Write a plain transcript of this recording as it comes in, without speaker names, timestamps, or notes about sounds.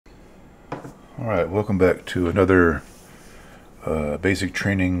Alright, welcome back to another basic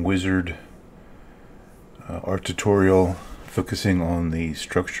training wizard art tutorial focusing on the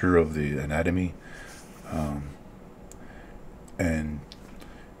structure of the anatomy. And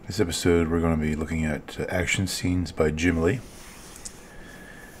this episode we're going to be looking at action scenes by Jim Lee.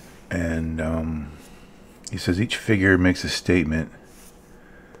 And he says each figure makes a statement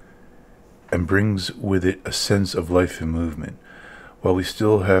and brings with it a sense of life and movement. While we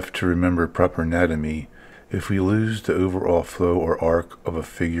still have to remember proper anatomy, if we lose the overall flow or arc of a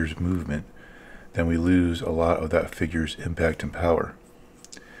figure's movement, then we lose a lot of that figure's impact and power.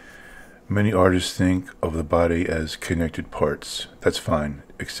 Many artists think of the body as connected parts. That's fine,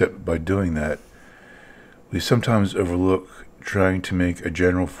 except by doing that, we sometimes overlook trying to make a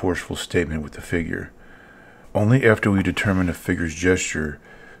general forceful statement with the figure. Only after we determine a figure's gesture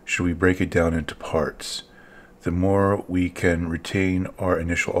should we break it down into parts. The more we can retain our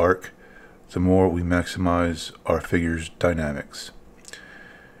initial arc, the more we maximize our figure's dynamics.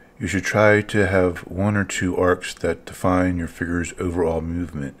 You should try to have one or two arcs that define your figure's overall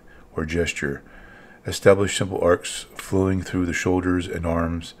movement or gesture. Establish simple arcs flowing through the shoulders and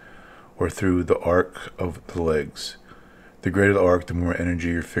arms or through the arc of the legs. The greater the arc, the more energy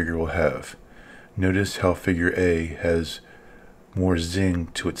your figure will have. Notice how figure A has more zing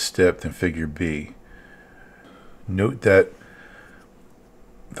to its step than figure B. Note that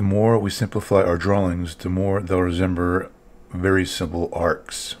the more we simplify our drawings, the more they'll resemble very simple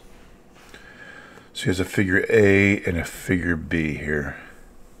arcs. So here's a figure A and a figure B here.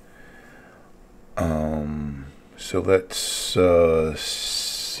 So let's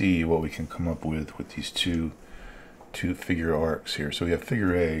see what we can come up with these two figure arcs here. So we have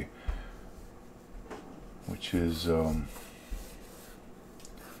figure A, which is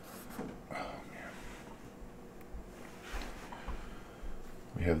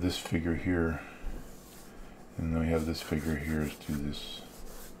we have this figure here, and then we have this figure here. Let's do this.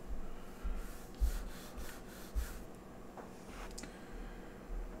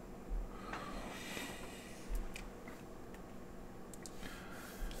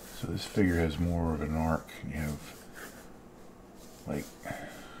 So this figure has more of an arc, and you have like,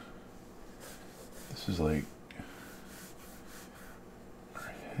 this is like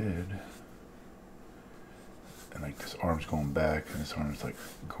our head. And like this arm's going back and this arm's like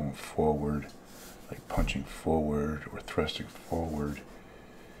going forward, like punching forward or thrusting forward.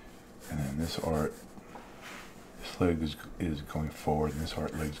 And then this leg is going forward and this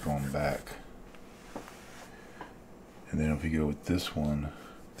leg's going back. And then if we go with this one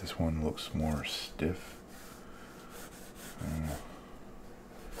looks more stiff.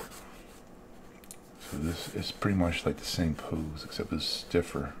 So this is pretty much like the same pose except it's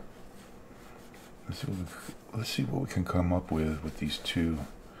stiffer. Let's see what we can come up with these two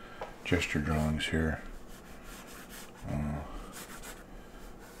gesture drawings here.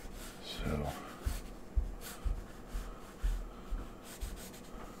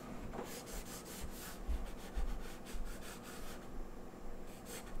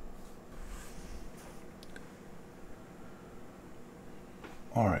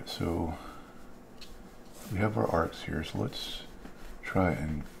 Alright, so we have our arcs here, so let's try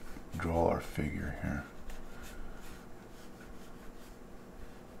and draw our figure here.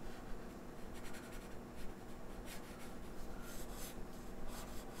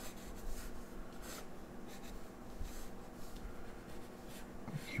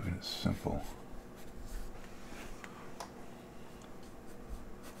 Keeping it simple.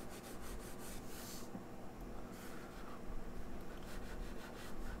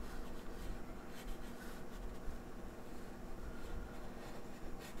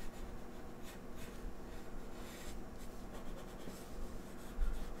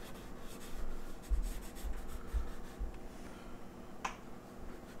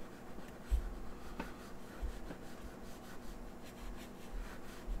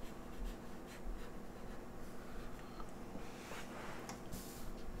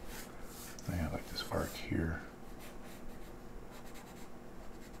 I have like this arc here.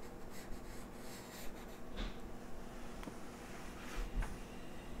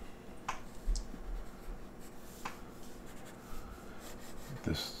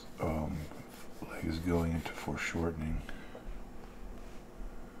 This leg is going into foreshortening.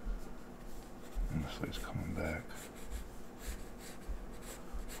 And this leg's coming back.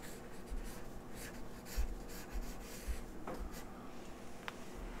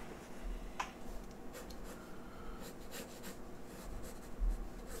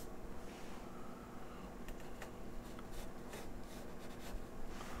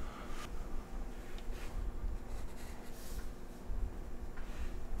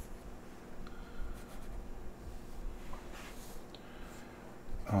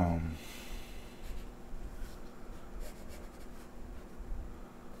 Um,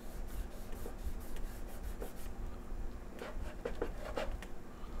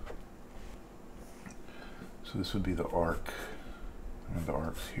 so this would be the arc, one of the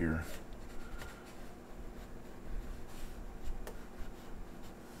arcs here.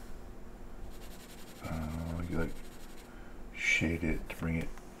 You like shade it to bring it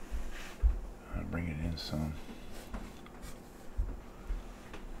in some.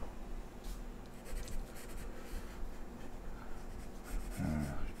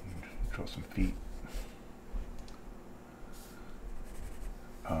 Draw some feet.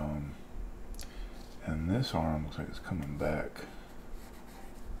 And this arm looks like it's coming back.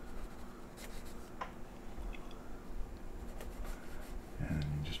 And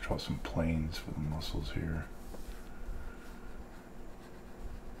just draw some planes for the muscles here.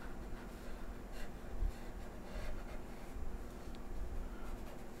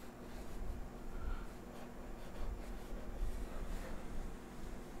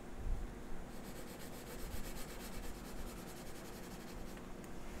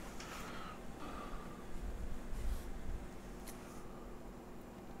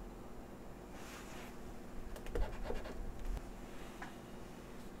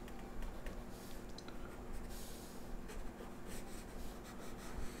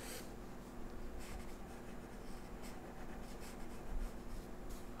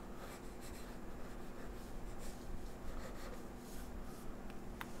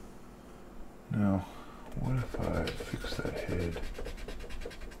 Now, what if I fix that head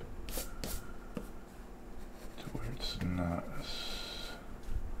to where it's not as...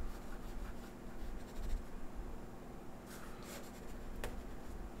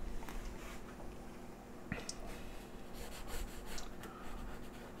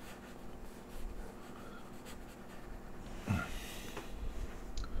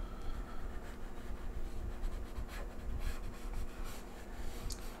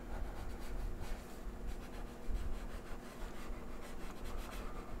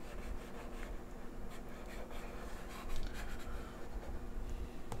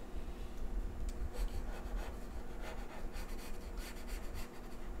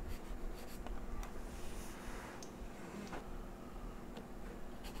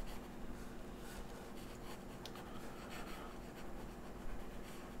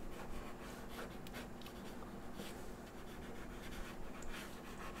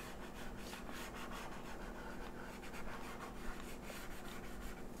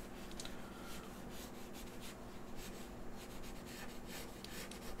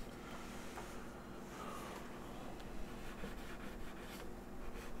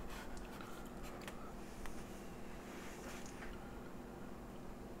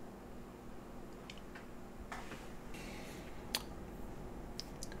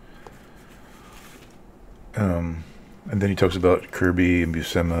 And then he talks about Kirby and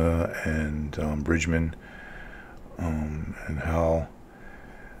Buscema and Bridgman, and how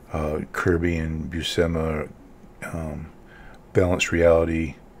Kirby and Buscema balance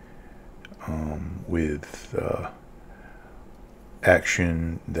reality with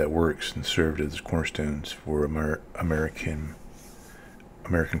action that works, and served as cornerstones for American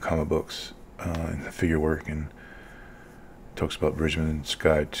comic books and the figure work. And talks about Bridgman's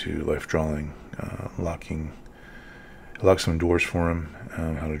Guide to Life Drawing, locks some doors for him,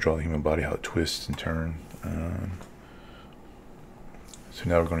 how to draw the human body, how it twists and turns. So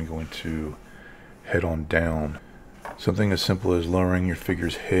now we're going to go into head on down. Something as simple as lowering your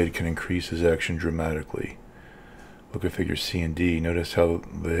figure's head can increase his action dramatically. Look at figures C and D. Notice how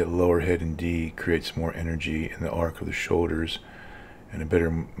the lower head in D creates more energy in the arc of the shoulders, and a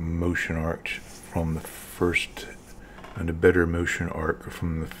better motion arc from the fist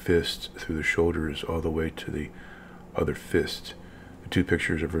through the shoulders all the way to the other fist. The two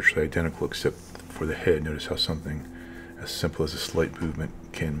pictures are virtually identical except for the head. Notice how something as simple as a slight movement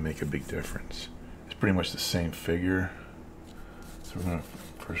can make a big difference. It's pretty much the same figure. So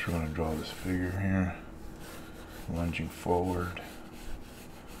first we're going to draw this figure here, lunging forward.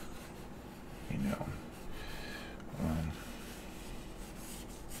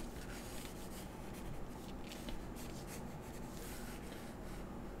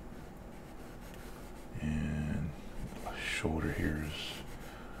 And shoulder here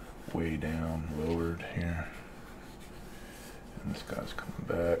is way down, lowered here. And this guy's coming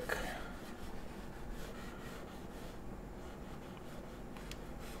back.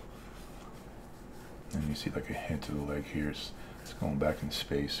 And you see like a hint of the leg here. It's going back in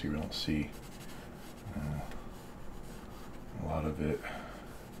space, so you don't see a lot of it.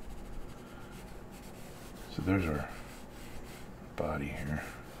 So there's our body here.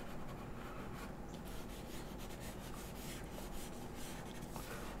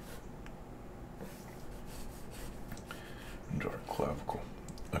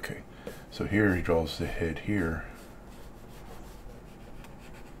 Okay, so here he draws the head here,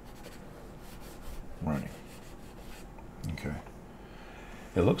 running. Okay,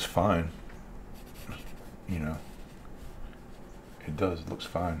 it looks fine, you know, it does, it looks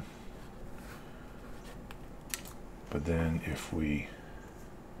fine. But then if we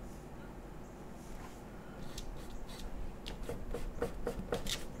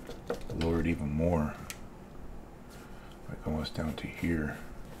lower it even more, like almost down to here,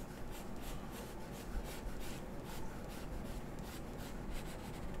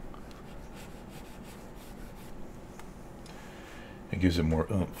 it gives it more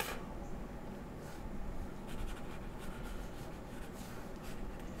oomph.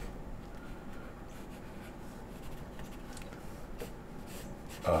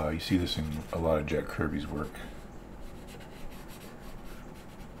 You see this in a lot of Jack Kirby's work.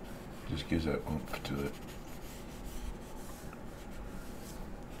 Just gives that oomph to it.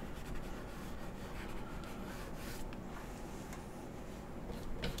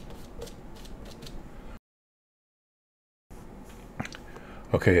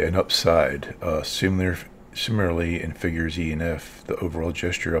 Okay, an upside. Similarly in figures E and F, the overall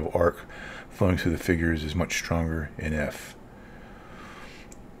gesture of arc flowing through the figures is much stronger in F.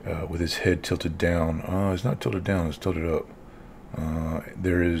 With his head tilted down. It's not tilted down, it's tilted up.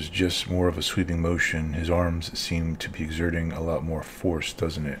 There is just more of a sweeping motion. His arms seem to be exerting a lot more force,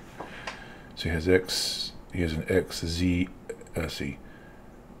 doesn't it? So he has an X, Z, see,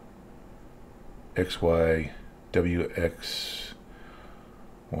 X, Y, W, X,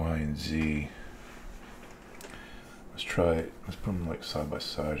 Y, and Z. Let's try it. Let's put them like side by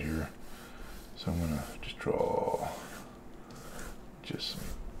side here. So I'm gonna just draw just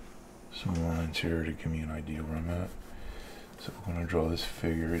some lines here to give me an idea where I'm at. So we're going to draw this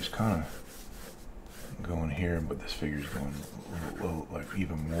figure. It's kind of going here, but this figure is going a little, like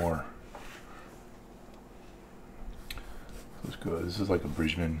even more. Let's go. This is like a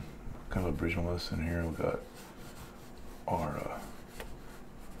Bridgman, kind of a Bridgman lesson here. We got our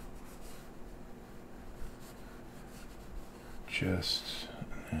chest,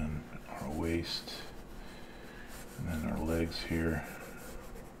 and then our waist, and then our legs here.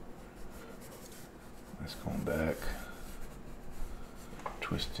 That's going back,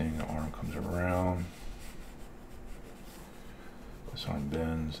 twisting, the arm comes around, this arm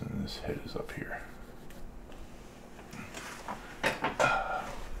bends, and this head is up here.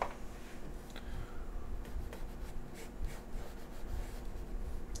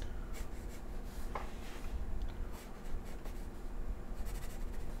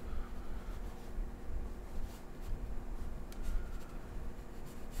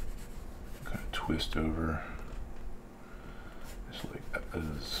 Twist over, just like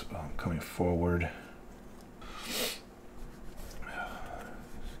as coming forward,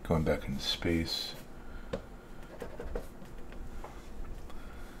 going back into space,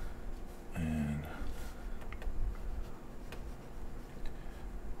 and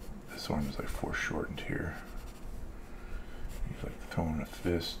this arm is like foreshortened here. He's like throwing a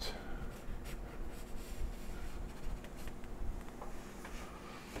fist.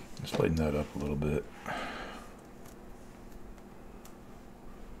 Just lighten that up a little bit.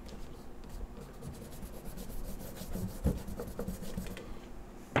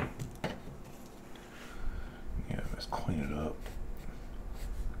 Yeah, let's clean it up.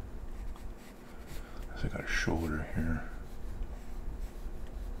 So I got a shoulder here.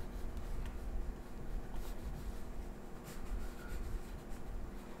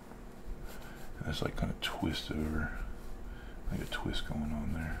 And that's like kind of twist over. Like a twist going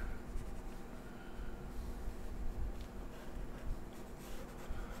on there.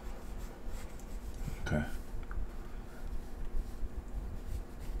 Okay.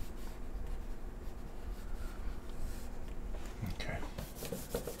 Okay.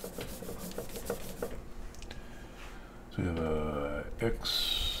 So we have a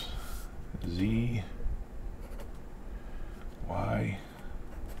X, Z, Y,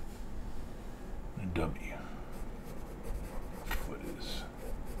 and a W. What is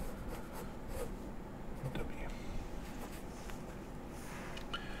W?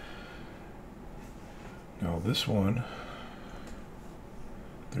 Now this one,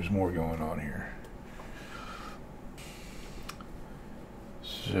 there's more going on here.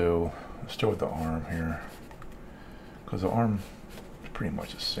 So let's start with the arm here, because the arm is pretty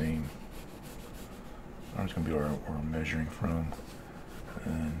much the same. The arm's going to be where we're measuring from,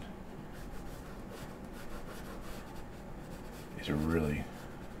 and these are really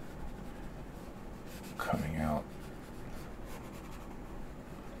coming out.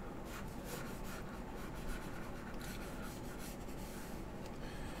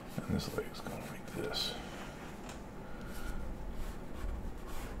 And this leg is going like this.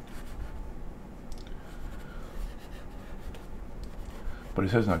 But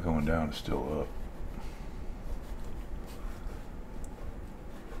his head's not going down, it's still up.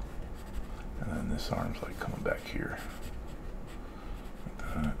 And then this arm's like coming back here. Like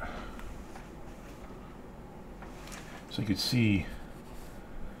that. So you could see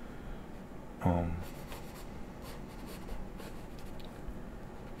the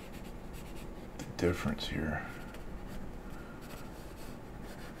difference here.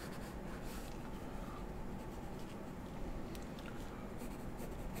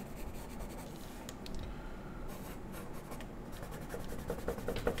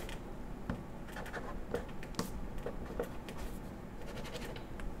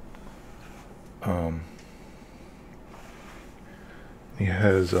 He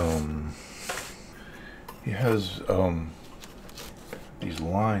has these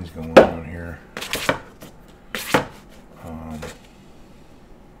lines going on here.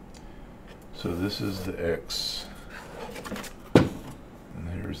 So this is the X, and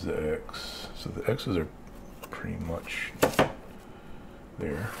here's the X. So the X's are pretty much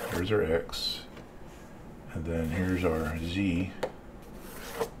there. Here's our X, and then here's our Z,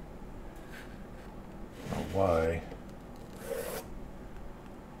 our Y,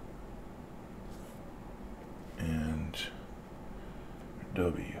 and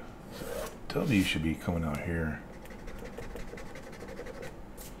W. So W should be coming out here.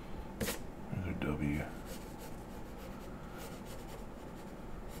 There's a W.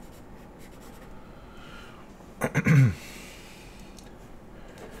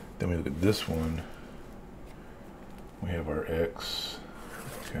 Then we look at this one. We have our X,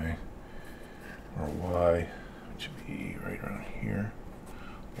 okay, our Y, which should be right around here.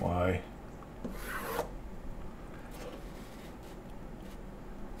 Y.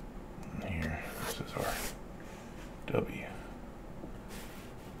 And here, this is our W.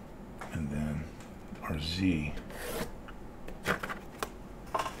 And then our Z.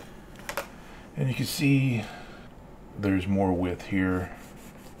 And you can see there's more width here,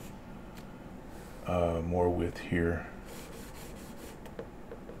 more width here.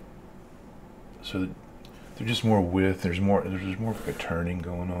 So there's just more width. There's more of a turning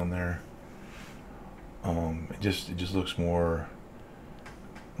going on there. It just looks more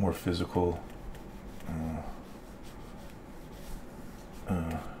physical.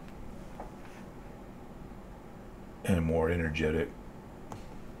 And more energetic.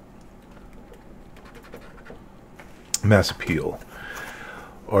 Mass appeal.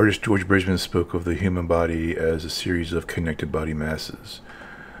 Artist George Bridgman spoke of the human body as a series of connected body masses.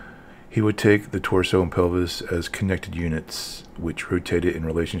 He would take the torso and pelvis as connected units, which rotated in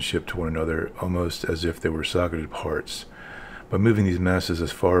relationship to one another, almost as if they were socketed parts. By moving these masses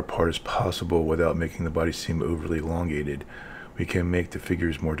as far apart as possible without making the body seem overly elongated, we can make the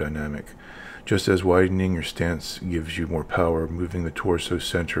figures more dynamic. Just as widening your stance gives you more power, moving the torso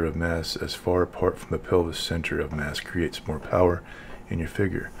center of mass as far apart from the pelvis center of mass creates more power in your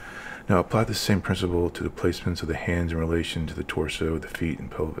figure. Now apply the same principle to the placements of the hands in relation to the torso, the feet, and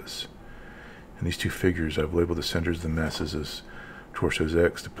pelvis. In these two figures, I've labeled the centers of the masses as torso's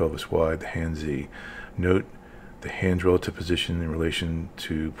X, the pelvis Y, the hands Z. Note the hands' relative position in relation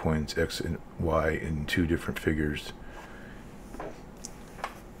to points X and Y in two different figures.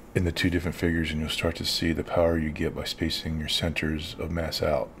 In the two different figures, and you'll start to see the power you get by spacing your centers of mass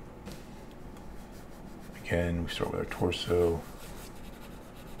out. Again, we start with our torso,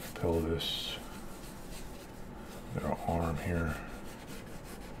 pelvis, got our arm here,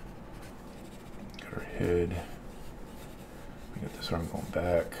 got our head, we got this arm going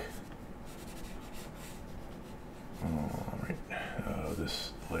back,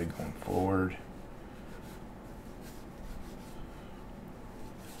 this leg going forward,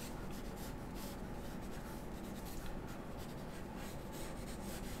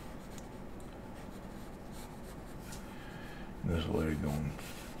 and this leg going.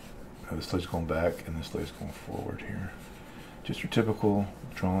 This leg's going back and this leg's going forward here. Just your typical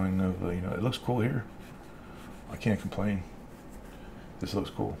drawing of, it looks cool here. I can't complain. This looks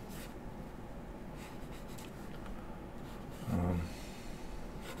cool.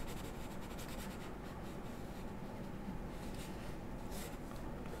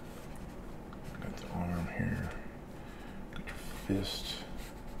 Got the arm here. Got your fist.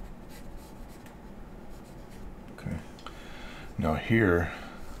 Okay. Now here,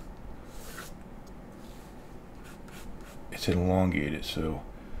 it's elongated, so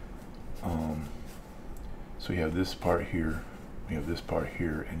we have this part here, we have this part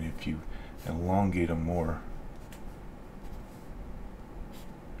here, and if you elongate them more,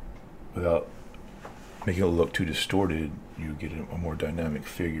 without making it look too distorted, you get a more dynamic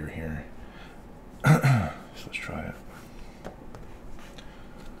figure here. So let's try it.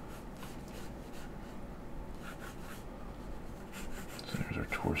 So there's our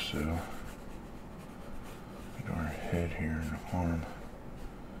torso, and our head here and arm.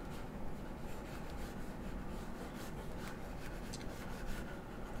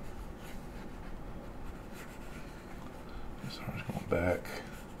 This arm's going back.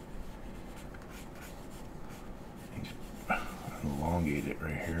 And just elongate it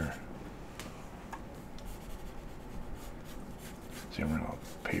right here. See, I'm running out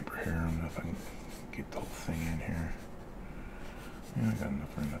of paper here. I don't know if I can get the whole thing in here. Yeah, I got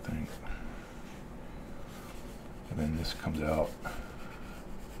enough room, I think. And then this comes out.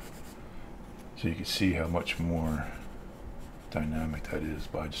 So you can see how much more dynamic that is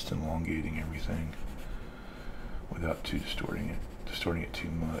by just elongating everything without distorting it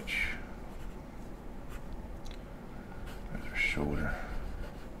too much. There's our shoulder.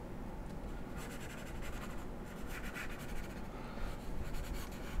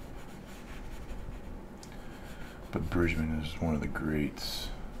 But Bridgman is one of the greats,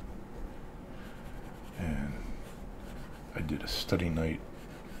 and I did a study night,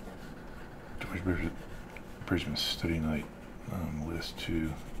 George Bridgman's study night list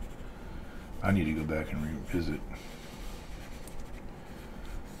too. I need to go back and revisit.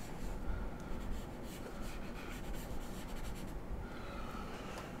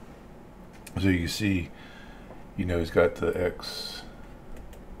 So you can see, you know, he's got the X,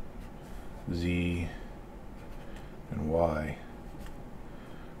 Z, and Y.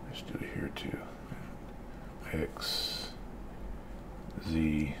 Let's do it here too. X,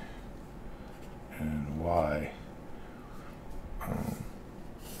 Z, and Y.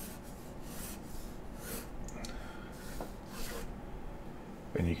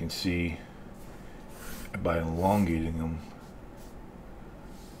 And you can see by elongating them,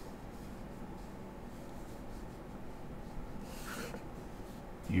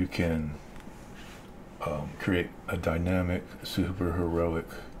 you can create a dynamic, super heroic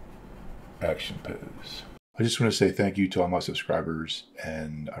action pose. I just want to say thank you to all my subscribers,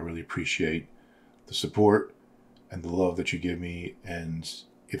 and I really appreciate the support and the love that you give me. And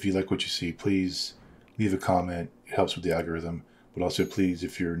if you like what you see, please leave a comment. It helps with the algorithm. But also, please,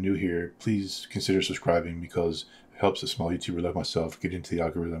 if you're new here, please consider subscribing, because it helps a small YouTuber like myself get into the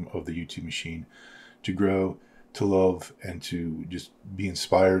algorithm of the YouTube machine, to grow, to love, and to just be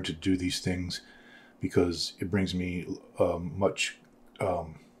inspired to do these things, because it brings me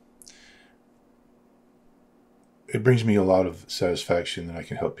it brings me a lot of satisfaction that I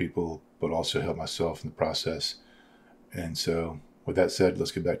can help people, but also help myself in the process. And so, with that said,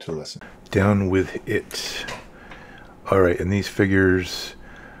 let's get back to the lesson. Down with it. All right, in these figures,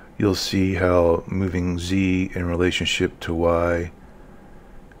 you'll see how moving Z in relationship to Y.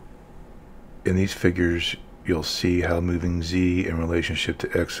 In these figures, you'll see how moving Z in relationship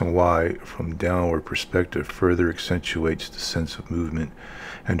to X and Y from downward perspective further accentuates the sense of movement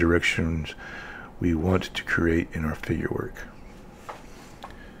and directions we want to create in our figure work.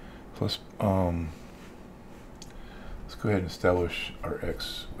 Let's go ahead and establish our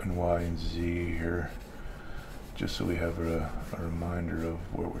X and Y and Z here, just so we have a reminder of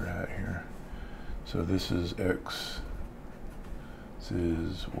where we're at here. So this is X, this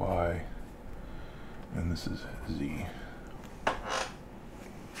is Y, and this is Z.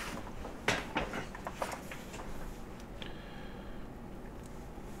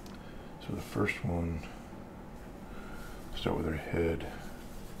 So the first one, start with our head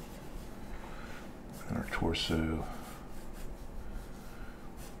and our torso,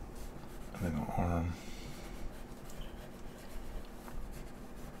 and then the arm.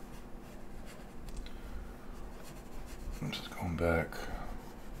 I'm just going back,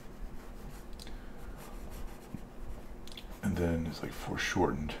 and then it's like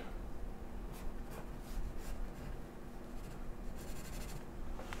foreshortened.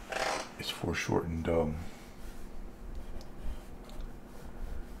 It's foreshortened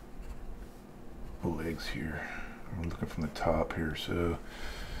the legs here. I'm looking from the top here, so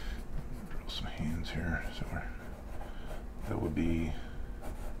draw some hands here. So that would be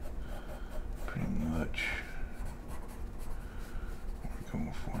pretty much what we're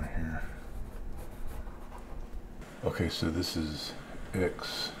going for here. Okay, so this is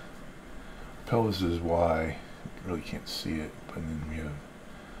X. Pelvis is Y. You really can't see it, but then we have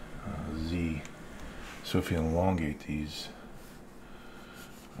Z. So if you elongate these,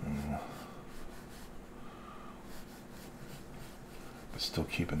 but still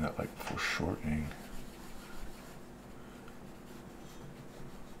keeping that like foreshortening,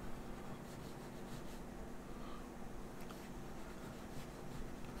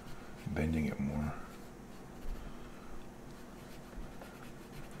 bending it more.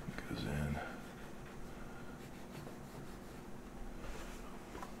 It goes in.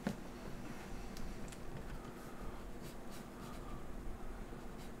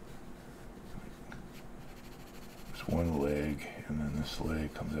 It's one leg, and then this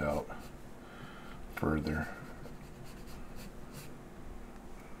leg comes out further.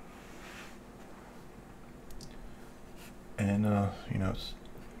 And you know, it's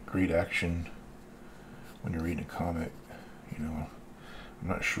great action when you're reading a comic. You know, I'm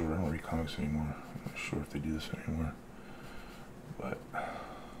not sure, I don't read comics anymore. I'm not sure if they do this anymore. But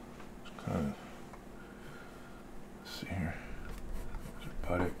it's kind of, let's see here. There's a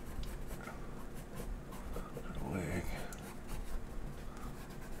buttock. There's a leg.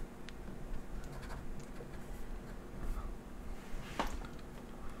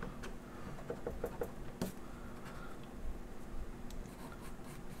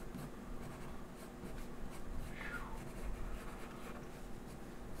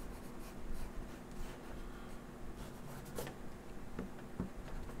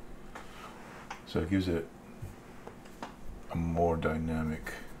 So it gives it a more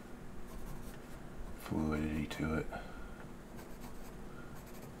dynamic fluidity to it.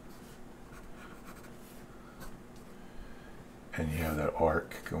 And you have that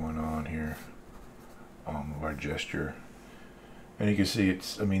arc going on here of our gesture. And you can see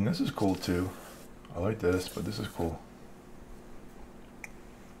it's, I mean, this is cool too. I like this, but this is cool.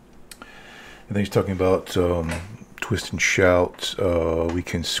 And then he's talking about twist and shout. We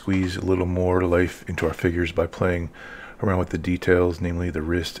can squeeze a little more life into our figures by playing around with the details, namely the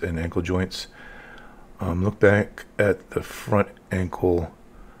wrist and ankle joints. Look back at the front ankle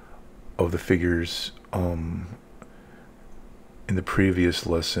of the figures in the previous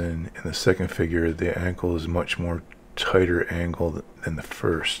lesson. In the second figure, the ankle is much more tighter angle than the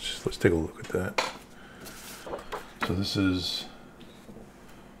first. So let's take a look at that. So this is,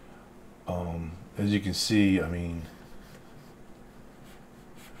 as you can see, I mean,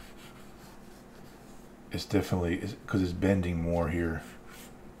 it's definitely, because it's bending more here.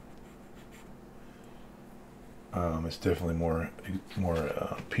 It's definitely more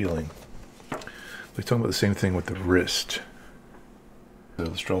appealing. We're talking about the same thing with the wrist. So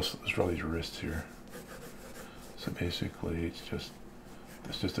let's draw these wrists here. So basically, it's just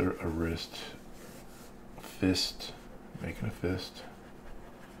a wrist, a fist, making a fist.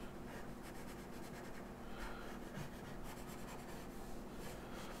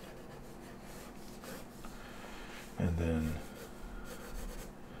 And then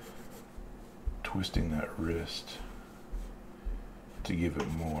twisting that wrist to give it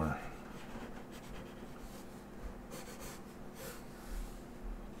more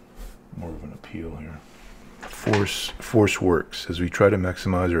of an appeal here. Force works. As we try to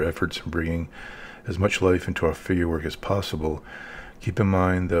maximize our efforts in bringing as much life into our figure work as possible, keep in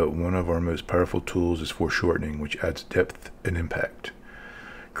mind that one of our most powerful tools is foreshortening, which adds depth and impact.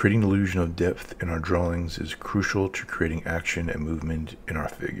 Creating the illusion of depth in our drawings is crucial to creating action and movement in our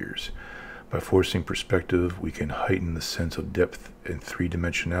figures. By forcing perspective, we can heighten the sense of depth and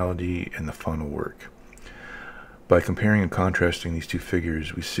three-dimensionality in the final work. By comparing and contrasting these two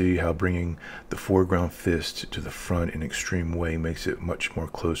figures, we see how bringing the foreground fist to the front in an extreme way makes it much more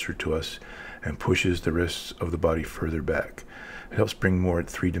closer to us and pushes the rest of the body further back. It helps bring more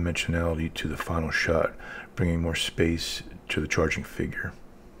three-dimensionality to the final shot, bringing more space to the charging figure.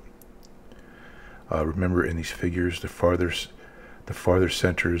 Remember, in these figures, the farther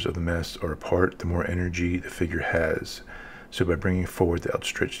centers of the mass are apart, the more energy the figure has. So by bringing forward the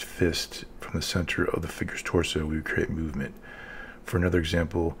outstretched fist from the center of the figure's torso, we create movement. For another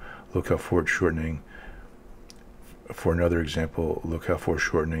example, look how foreshortening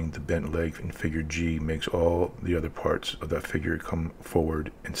the bent leg in figure G makes all the other parts of that figure come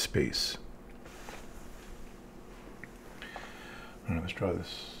forward in space. All right, let's draw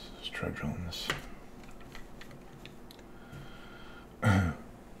this. Let's try drawing this. So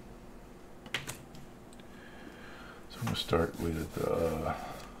I'm going to start with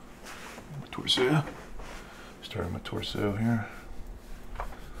my torso. Start on my torso here.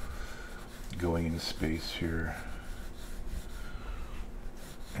 Going into space here.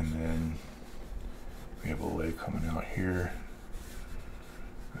 And then we have a leg coming out here.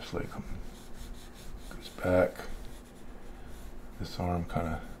 This leg goes back. This arm kind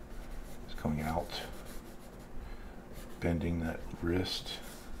of is coming out, bending that wrist.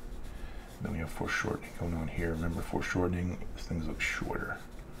 Then we have foreshortening going on here. Remember, foreshortening, things look shorter.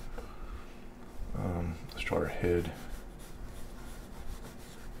 Let's draw our head.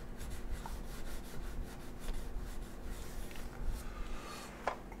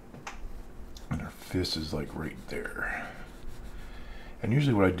 fist is like right there. And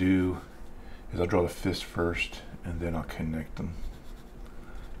usually what I do is I'll draw the fist first and then I'll connect them.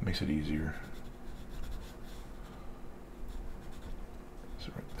 It makes it easier.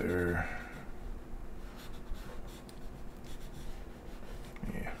 So right there.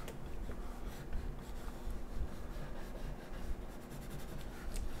 Yeah.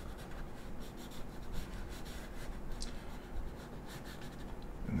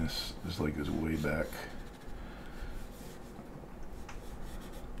 And this leg goes way back.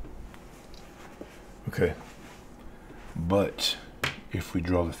 Okay. But if we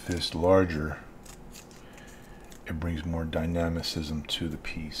draw the fist larger, it brings more dynamicism to the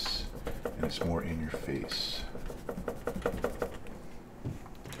piece, and it's more in your face.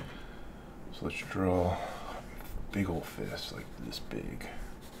 So let's draw a big old fist, like this big,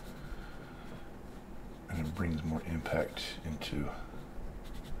 and it brings more impact into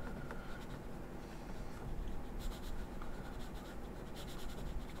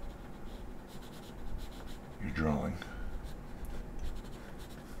your drawing.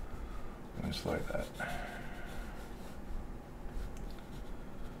 And just like that.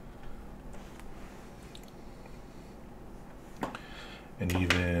 And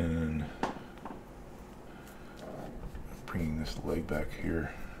even bringing this leg back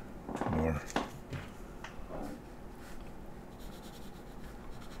here more,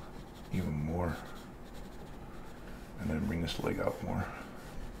 even more, and then bring this leg out more.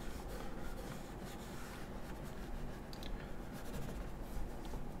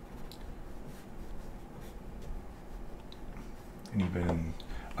 And even,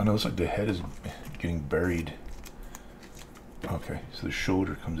 I know it's like the head is getting buried. Okay, so the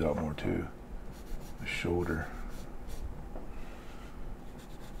shoulder comes out more too. The shoulder.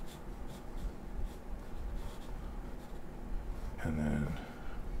 And then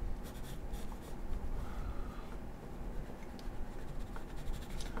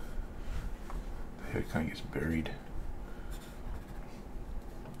the head kind of gets buried.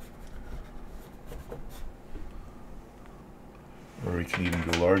 Or we can even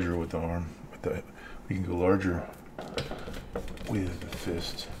go larger with the arm. We can go larger with the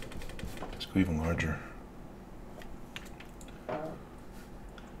fist. Let's go even larger.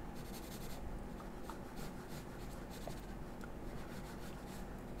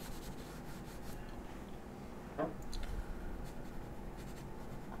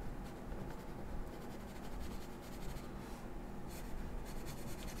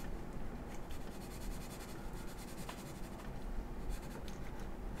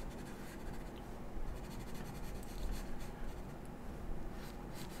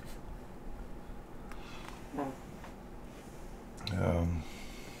 I don't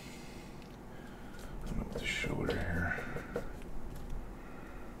know, with the shoulder here.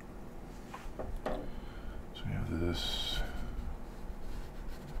 So we have this,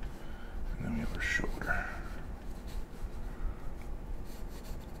 and then we have our shoulder.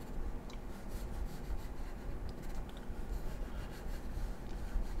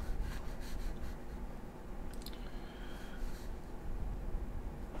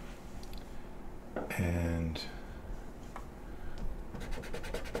 And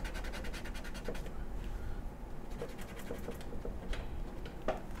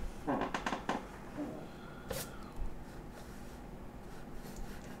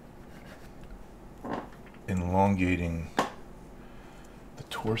elongating the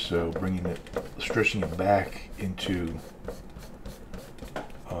torso, bringing it, stretching it back into,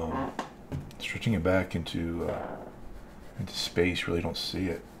 into space. Really don't see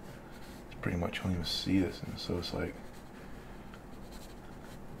it. It's pretty much, you don't even see this, and so it's like,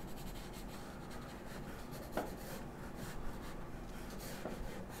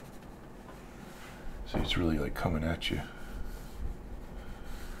 so it's really like coming at you.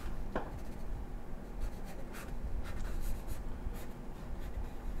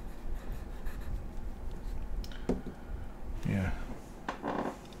 Yeah.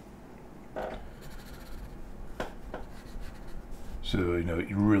 So, you know,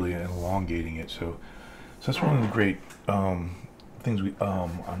 you're really elongating it. So that's one of the great things we look.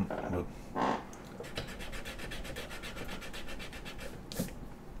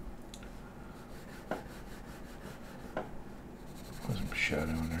 There's some shadow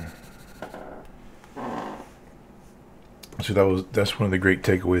in there. So that's one of the great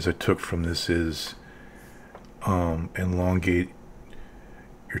takeaways I took from this is elongate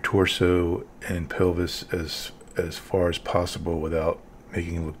your torso and pelvis as far as possible without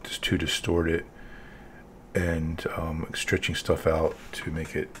making it look just too distorted, and stretching stuff out to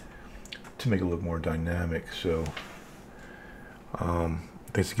make it look more dynamic. So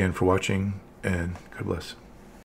thanks again for watching, and God bless.